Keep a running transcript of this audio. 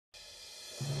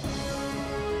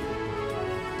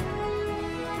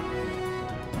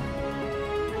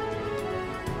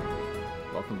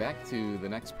back to the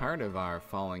next part of our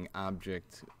falling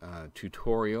object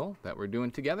tutorial that we're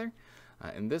doing together.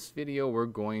 In this video we're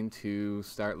going to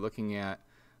start looking at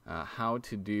how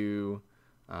to do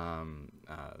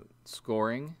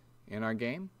scoring in our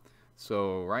game.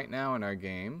 So right now in our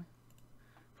game,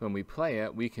 when we play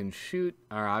it, we can shoot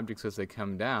our objects as they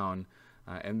come down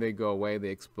and they go away, they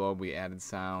explode, we added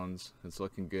sounds, it's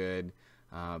looking good.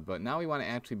 But now we want to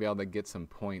actually be able to get some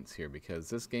points here, because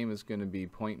this game is going to be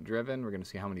point driven. We're going to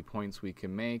see how many points we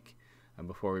can make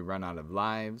before we run out of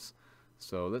lives.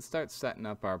 So let's start setting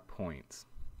up our points.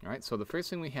 Alright, so the first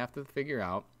thing we have to figure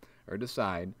out or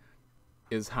decide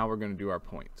is how we're going to do our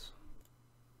points.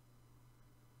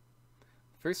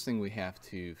 First thing we have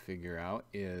to figure out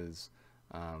is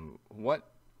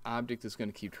what object is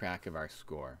going to keep track of our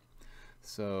score.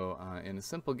 So in a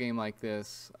simple game like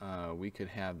this, we could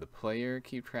have the player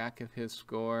keep track of his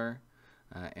score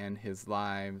and his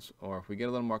lives, or if we get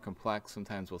a little more complex,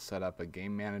 sometimes we'll set up a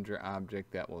game manager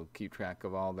object that will keep track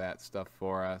of all that stuff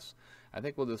for us. I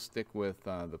think we'll just stick with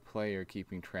the player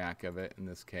keeping track of it in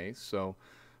this case. So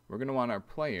we're going to want our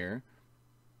player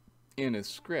in his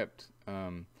script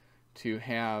to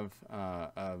have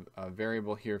a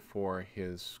variable here for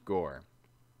his score.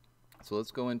 So let's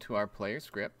go into our player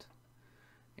script.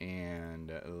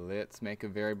 And let's make a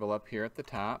variable up here at the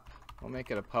top. We'll make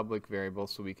it a public variable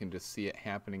so we can just see it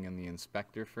happening in the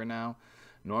inspector for now.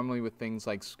 Normally with things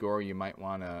like score, you might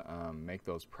want to make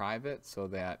those private so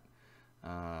that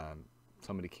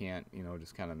somebody can't,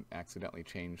 just kind of accidentally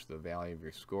change the value of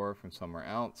your score from somewhere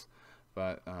else.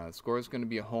 But score is going to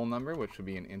be a whole number, which will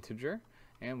be an integer,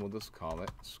 and we'll just call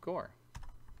it score.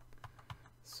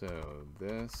 So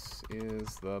this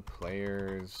is the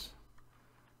player's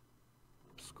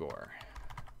score.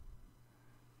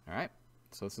 Alright,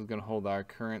 so this is going to hold our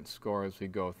current score as we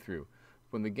go through.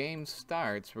 When the game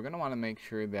starts, we're going to want to make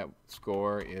sure that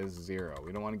score is 0.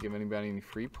 We don't want to give anybody any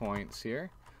free points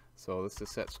here, so let's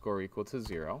just set score equal to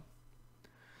 0.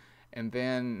 And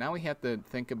then now we have to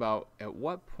think about at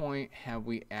what point have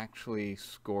we actually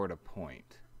scored a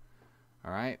point.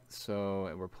 Alright,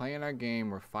 so we're playing our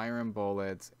game, we're firing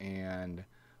bullets, and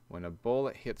when a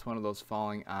bullet hits one of those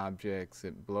falling objects,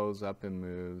 it blows up and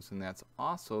moves, and that's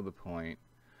also the point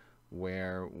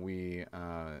where we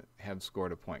have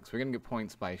scored a point. So we're going to get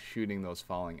points by shooting those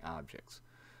falling objects.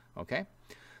 Okay?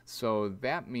 So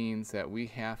that means that we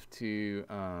have to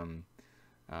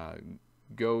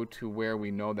go to where we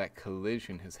know that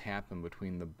collision has happened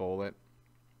between the bullet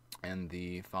and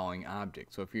the falling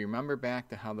object. So if you remember back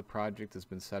to how the project has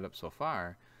been set up so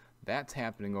far, that's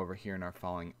happening over here in our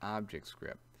falling object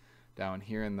script. Down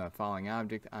here in the falling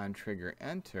object on trigger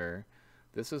enter,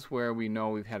 this is where we know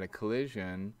we've had a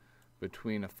collision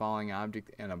between a falling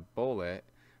object and a bullet.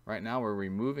 Right now we're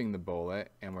removing the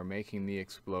bullet and we're making the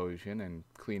explosion and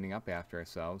cleaning up after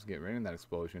ourselves, get rid of that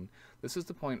explosion. This is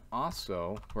the point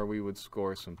also where we would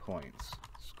score some points.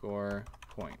 Score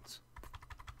points.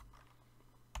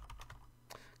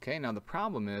 Okay, now the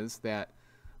problem is that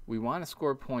we want to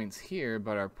score points here,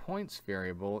 but our points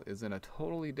variable is in a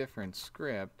totally different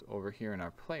script over here in our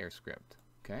player script.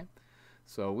 Okay,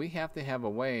 so we have to have a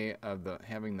way of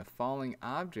having the falling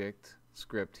object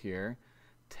script here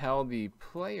tell the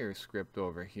player script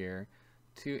over here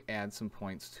to add some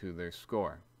points to their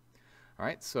score.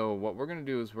 Alright, so what we're going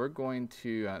to do is we're going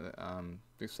to,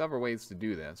 there's several ways to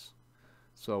do this.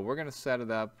 So we're going to set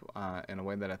it up in a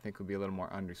way that I think will be a little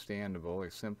more understandable or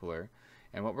simpler.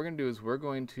 And what we're going to do is we're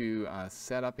going to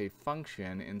set up a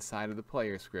function inside of the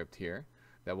player script here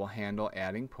that will handle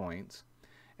adding points.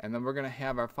 And then we're going to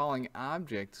have our falling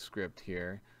object script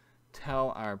here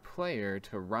tell our player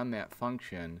to run that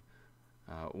function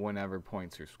whenever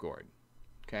points are scored.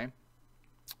 Okay?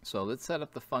 So let's set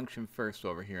up the function first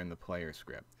over here in the player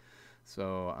script.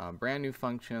 So brand new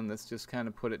function, let's just kind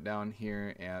of put it down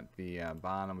here at the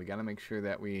bottom. We got to make sure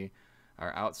that we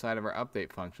are outside of our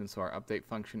update function, so our update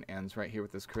function ends right here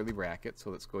with this curly bracket. So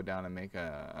let's go down and make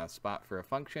a spot for a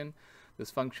function.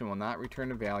 This function will not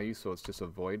return a value, so it's just a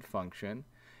void function,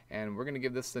 and we're going to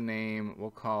give this the name, we'll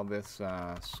call this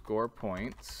score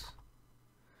points,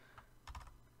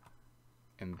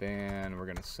 and then we're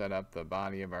going to set up the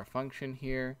body of our function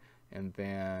here, and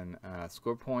then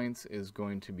score points is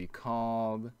going to be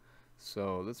called,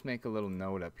 so let's make a little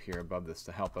note up here above this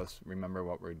to help us remember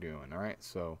what we're doing. Alright,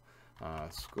 so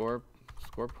score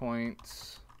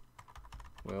points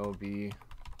will be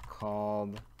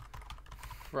called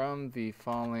from the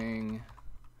falling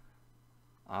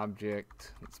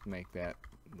object. Let's make that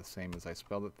the same as I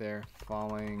spelled it there.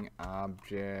 Falling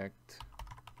object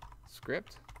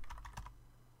script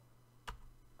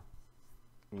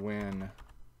when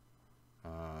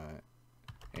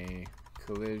a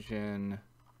collision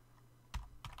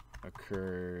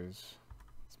occurs,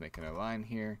 let's make it a line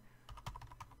here,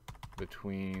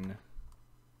 between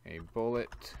a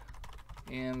bullet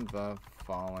and the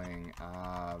falling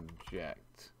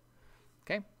object.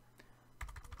 Okay,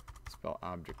 spell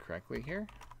object correctly here.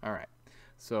 Alright,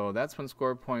 so that's when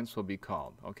score points will be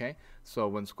called. Okay, so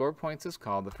when score points is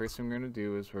called, the first thing we're going to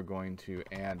do is we're going to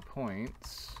add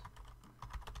points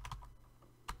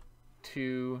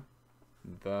to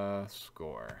the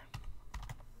score.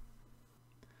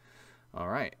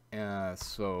 Alright,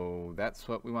 so that's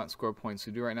what we want score points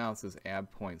to do right now. It says add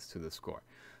points to the score.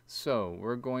 So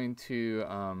we're going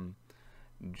to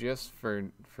just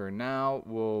for now,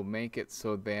 we'll make it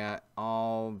so that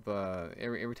all the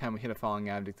every time we hit a falling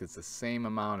object, it's the same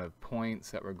amount of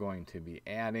points that we're going to be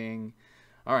adding.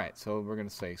 Alright, so we're going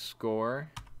to say score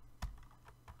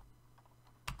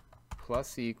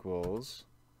plus equals,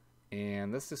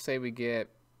 and let's just say we get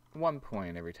 1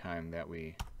 point every time that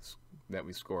we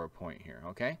score a point here.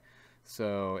 Okay,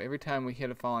 so every time we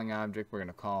hit a falling object, we're going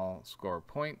to call score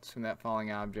points from that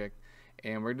falling object,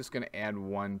 and we're just going to add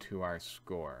 1 to our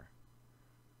score.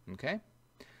 Okay,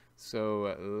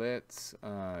 so let's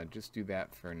just do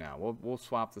that for now. We'll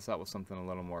swap this out with something a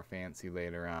little more fancy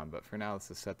later on, but for now let's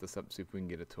just set this up, see if we can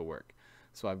get it to work.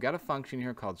 So I've got a function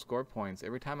here called score points.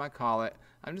 Every time I call it,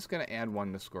 I'm just going to add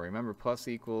 1 to score. Remember, plus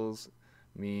equals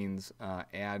means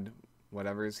add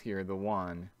whatever is here, the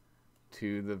 1,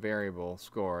 to the variable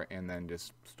score, and then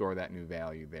just store that new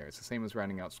value there. It's the same as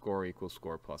writing out score equals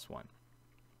score plus 1.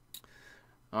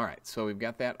 Alright, so we've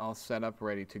got that all set up,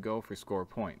 ready to go for score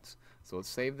points. So let's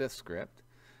save this script.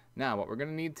 Now what we're going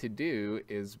to need to do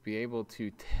is be able to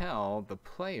tell the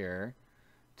player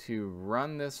to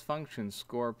run this function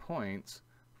score points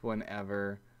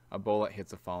whenever a bullet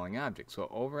hits a falling object. So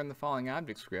over in the falling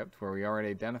object script, where we already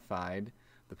identified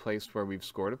the place where we've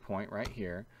scored a point right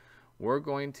here, we're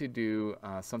going to do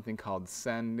something called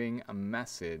sending a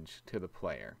message to the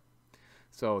player.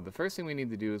 So the first thing we need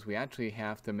to do is we actually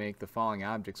have to make the falling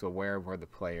objects aware of where the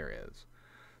player is.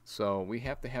 So we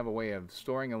have to have a way of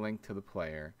storing a link to the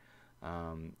player,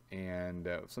 and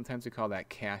sometimes we call that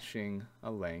caching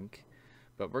a link.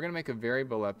 But we're going to make a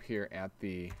variable up here at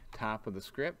the top of the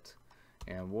script,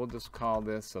 and we'll just call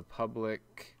this a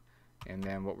public, and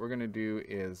then what we're going to do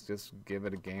is just give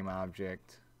it a game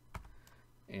object,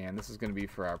 and this is going to be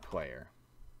for our player.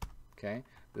 Okay,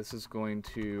 this is going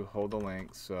to hold a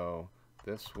link, so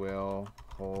this will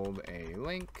hold a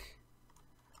link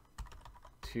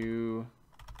to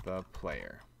the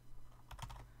player.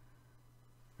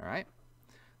 Alright,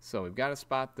 so we've got a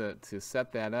spot to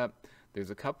set that up. There's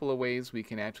a couple of ways we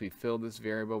can actually fill this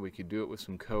variable. We could do it with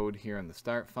some code here in the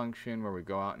start function, where we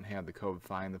go out and have the code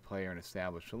find the player and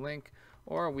establish a link,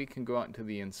 or we can go out into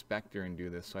the inspector and do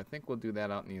this. So I think we'll do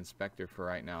that out in the inspector for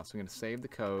right now. So I'm going to save the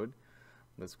code.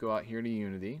 Let's go out here to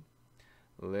Unity.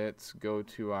 Let's go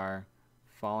to our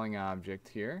falling object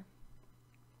here,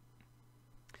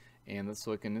 and let's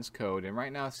look in this code. And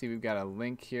right now, see, we've got a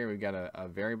link here. We've got a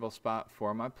variable spot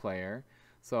for my player.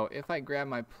 So if I grab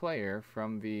my player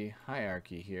from the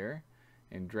hierarchy here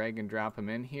and drag and drop him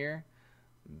in here,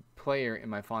 player in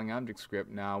my falling object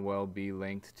script now will be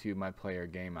linked to my player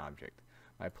game object.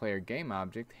 My player game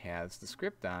object has the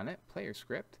script on it, player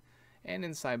script, and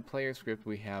inside player script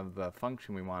we have the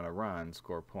function we want to run,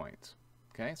 score points.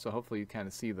 Okay, so hopefully you kind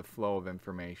of see the flow of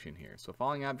information here. So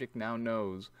falling object now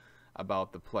knows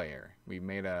about the player. We've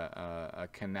made a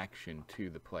connection to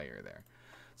the player there.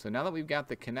 So now that we've got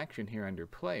the connection here under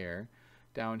player,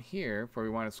 down here where we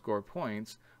want to score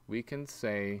points, we can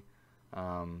say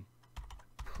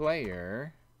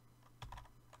player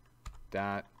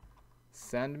dot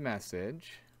send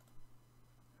message,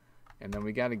 and then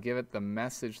we got to give it the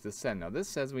message to send. Now this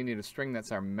says we need a string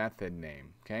that's our method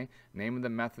name. Okay, name of the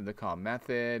method to call.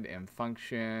 Method and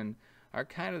function are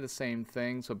kind of the same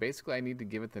thing, so basically I need to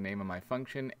give it the name of my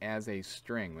function as a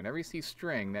string. Whenever you see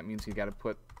string, that means you got to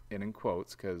put it in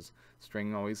quotes, because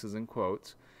string always is in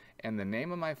quotes. And the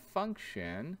name of my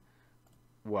function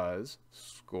was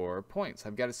score points.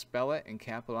 I've got to spell it and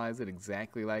capitalize it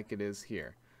exactly like it is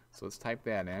here. So let's type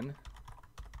that in,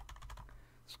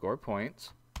 score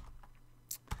points,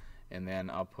 and then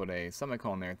I'll put a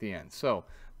semicolon there at the end. So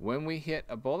when we hit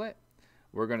a bullet,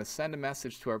 we're going to send a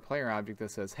message to our player object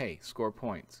that says, hey, score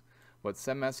points. What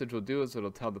SendMessage will do is it'll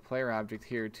tell the player object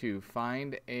here to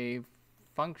find a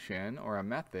function or a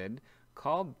method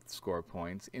called score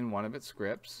points in one of its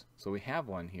scripts. So we have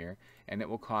one here, and it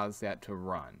will cause that to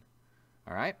run.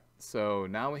 Alright, so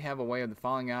now we have a way of the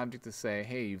following object to say,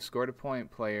 hey, you've scored a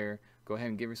point, player, go ahead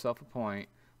and give yourself a point.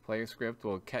 Player script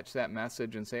will catch that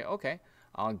message and say, okay,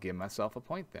 I'll give myself a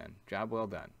point then. Job well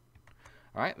done.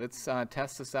 All right, let's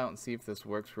test this out and see if this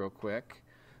works real quick.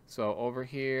 So over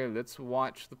here, let's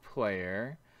watch the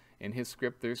player. In his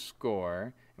script, there's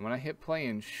score. And when I hit play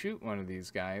and shoot one of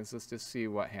these guys, let's just see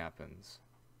what happens.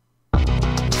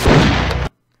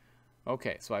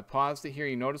 Okay, so I paused it here.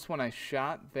 You notice when I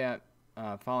shot that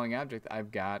following object,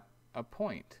 I've got a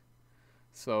point.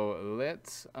 So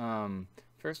let's,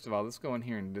 first of all, let's go in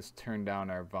here and just turn down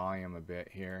our volume a bit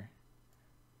here.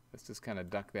 Let's just kind of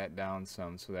duck that down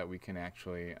some so that we can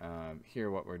actually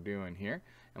hear what we're doing here.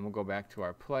 And we'll go back to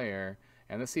our player,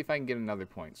 and let's see if I can get another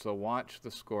point. So watch the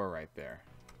score right there.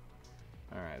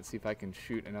 All right, let's see if I can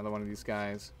shoot another one of these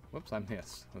guys. Whoops, I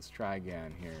missed. Let's try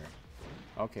again here.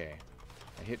 Okay,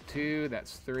 I hit 2,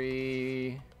 that's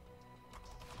 3,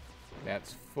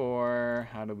 that's 4.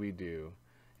 How do we do?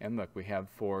 And look, we have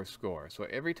 4 score. So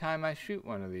every time I shoot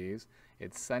one of these,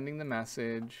 it's sending the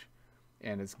message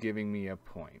and it's giving me a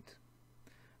point.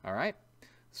 All right,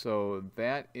 so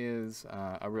that is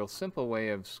a real simple way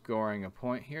of scoring a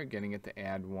point here, getting it to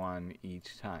add 1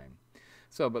 each time.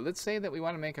 So, but let's say that we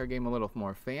want to make our game a little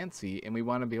more fancy and we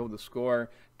want to be able to score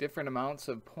different amounts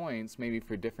of points, maybe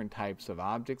for different types of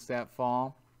objects that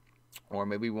fall, or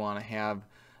maybe we want to have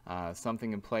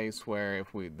something in place where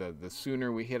if the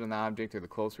sooner we hit an object or the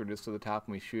closer it is to the top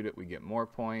and we shoot it, we get more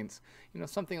points. You know,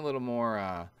 something a little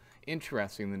more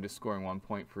interesting than just scoring 1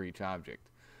 point for each object.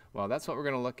 Well, that's what we're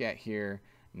going to look at here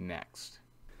next.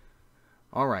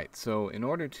 Alright, so in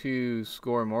order to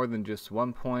score more than just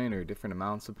 1 point or different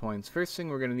amounts of points, first thing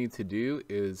we're going to need to do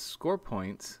is score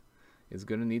points is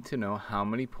going to need to know how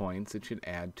many points it should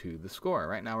add to the score.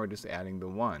 Right now we're just adding the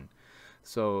 1.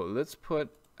 So let's put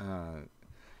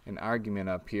an argument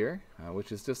up here,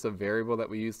 which is just a variable that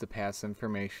we use to pass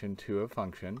information to a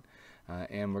function,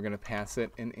 and we're going to pass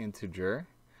it an integer,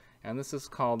 and this is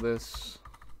called this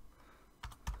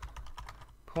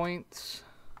points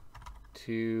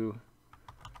to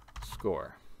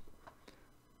score.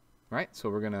 Right, so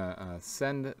we're going to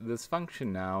send this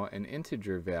function now an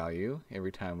integer value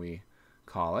every time we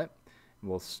call it.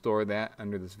 We'll store that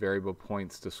under this variable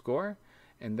points to score,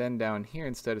 and then down here,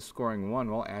 instead of scoring 1,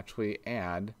 we'll actually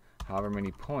add however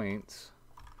many points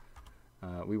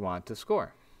we want to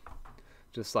score.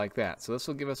 Just like that. So this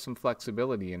will give us some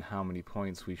flexibility in how many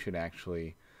points we should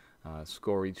actually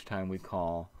score each time we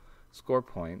call score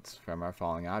points from our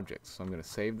following objects. So I'm going to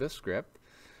save this script.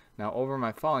 Now over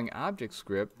my following object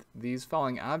script, these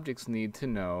following objects need to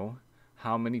know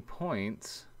how many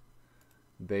points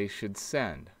they should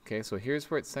send. Okay, so here's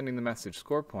where it's sending the message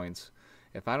score points.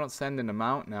 If I don't send an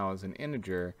amount now as an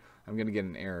integer, I'm going to get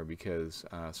an error because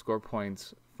score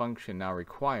points function now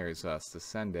requires us to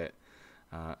send it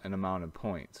an amount of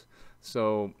points.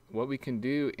 So what we can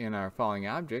do in our following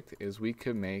object is we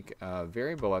could make a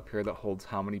variable up here that holds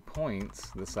how many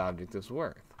points this object is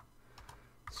worth.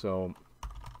 So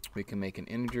we can make an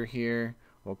integer here.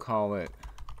 We'll call it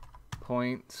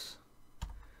points,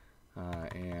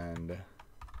 and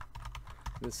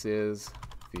this is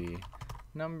the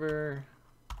number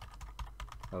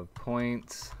of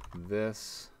points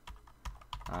this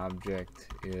object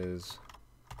is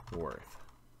worth.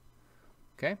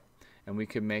 Okay, and we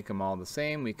could make them all the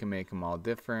same, we can make them all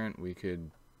different, we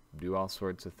could do all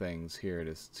sorts of things here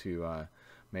just to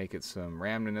make it some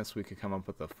randomness. We could come up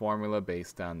with a formula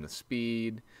based on the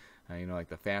speed, you know, like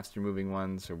the faster moving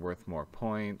ones are worth more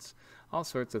points, all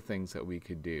sorts of things that we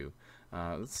could do.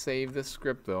 Let's save this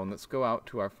script though, and let's go out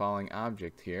to our following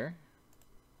object here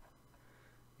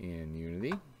in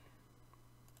Unity.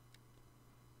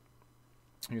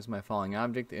 Here's my following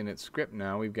object. In its script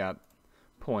now we've got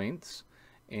points,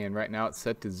 and right now it's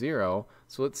set to 0.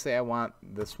 So let's say I want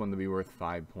this one to be worth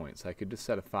 5 points. I could just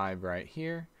set a 5 right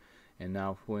here, and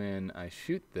now when I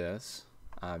shoot this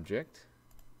object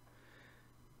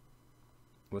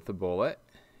with a bullet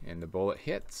and the bullet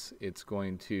hits, it's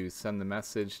going to send the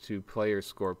message to player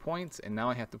score points, and now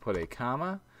I have to put a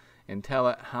comma and tell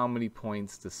it how many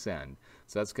points to send.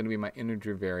 So that's going to be my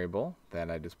integer variable that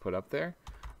I just put up there,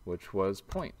 which was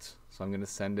points. So I'm going to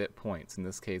send it points. In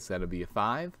this case, that'll be a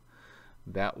 5.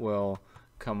 That will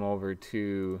come over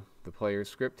to the player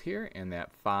script here, and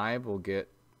that 5 will get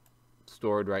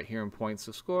stored right here in points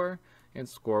to score, and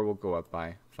score will go up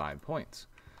by 5 points.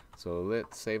 So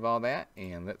let's save all that,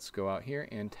 and let's go out here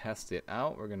and test it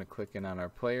out. We're going to click in on our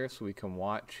player so we can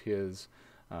watch his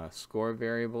score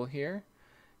variable here,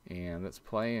 and let's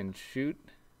play and shoot.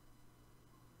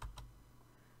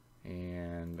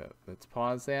 And let's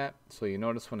pause that. So you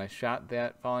notice when I shot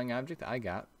that following object, I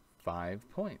got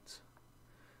 5 points.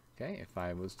 Okay, if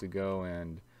I was to go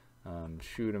and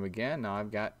shoot him again, now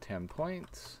I've got 10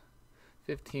 points.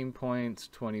 15 points,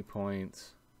 20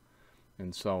 points,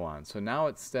 and so on. So now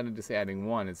instead of just adding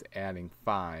 1, it's adding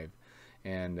 5.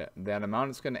 And that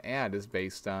amount it's going to add is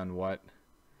based on what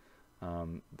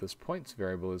this points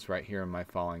variable is right here in my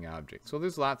following object. So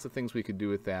there's lots of things we could do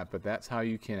with that, but that's how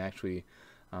you can actually,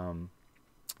 an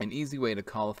easy way to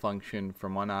call a function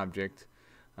from one object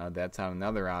that's on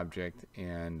another object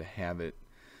and have it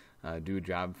do a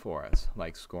job for us,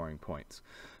 like scoring points.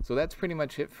 So that's pretty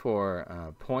much it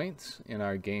for points in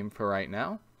our game for right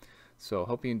now. So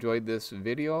hope you enjoyed this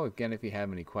video. Again, if you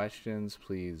have any questions,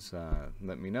 please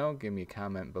let me know. Give me a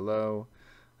comment below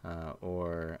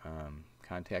or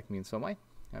contact me in some way.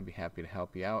 I'd be happy to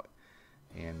help you out,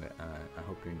 and I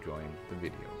hope you're enjoying the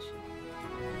videos.